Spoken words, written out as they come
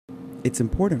It's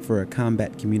important for a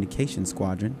combat communication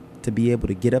squadron to be able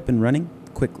to get up and running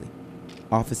quickly.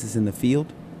 Officers in the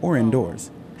field or indoors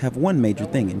have one major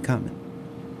thing in common.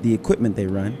 The equipment they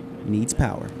run needs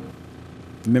power.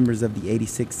 Members of the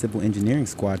 86th Civil Engineering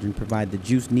Squadron provide the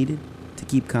juice needed to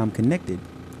keep comm connected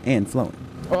and flowing.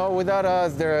 Well, without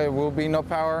us, there will be no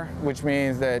power, which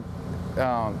means that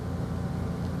the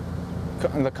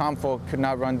comm folk could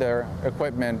not run their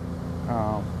equipment.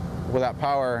 Without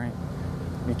power,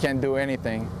 you can't do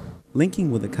anything.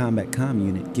 Linking with a combat comm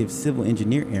unit gives civil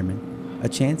engineer airmen a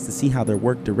chance to see how their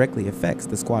work directly affects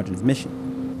the squadron's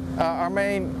mission. Our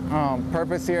main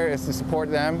purpose here is to support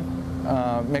them,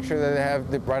 make sure that they have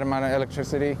the right amount of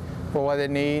electricity for what they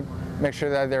need, make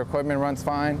sure that their equipment runs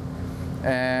fine,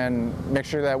 and make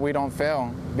sure that we don't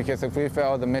fail, because if we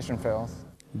fail, the mission fails.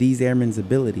 These airmen's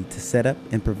ability to set up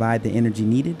and provide the energy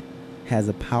needed has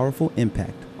a powerful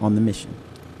impact on the mission.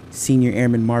 Senior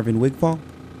Airman Marvin Wigfall,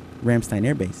 Ramstein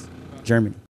Air Base, Germany.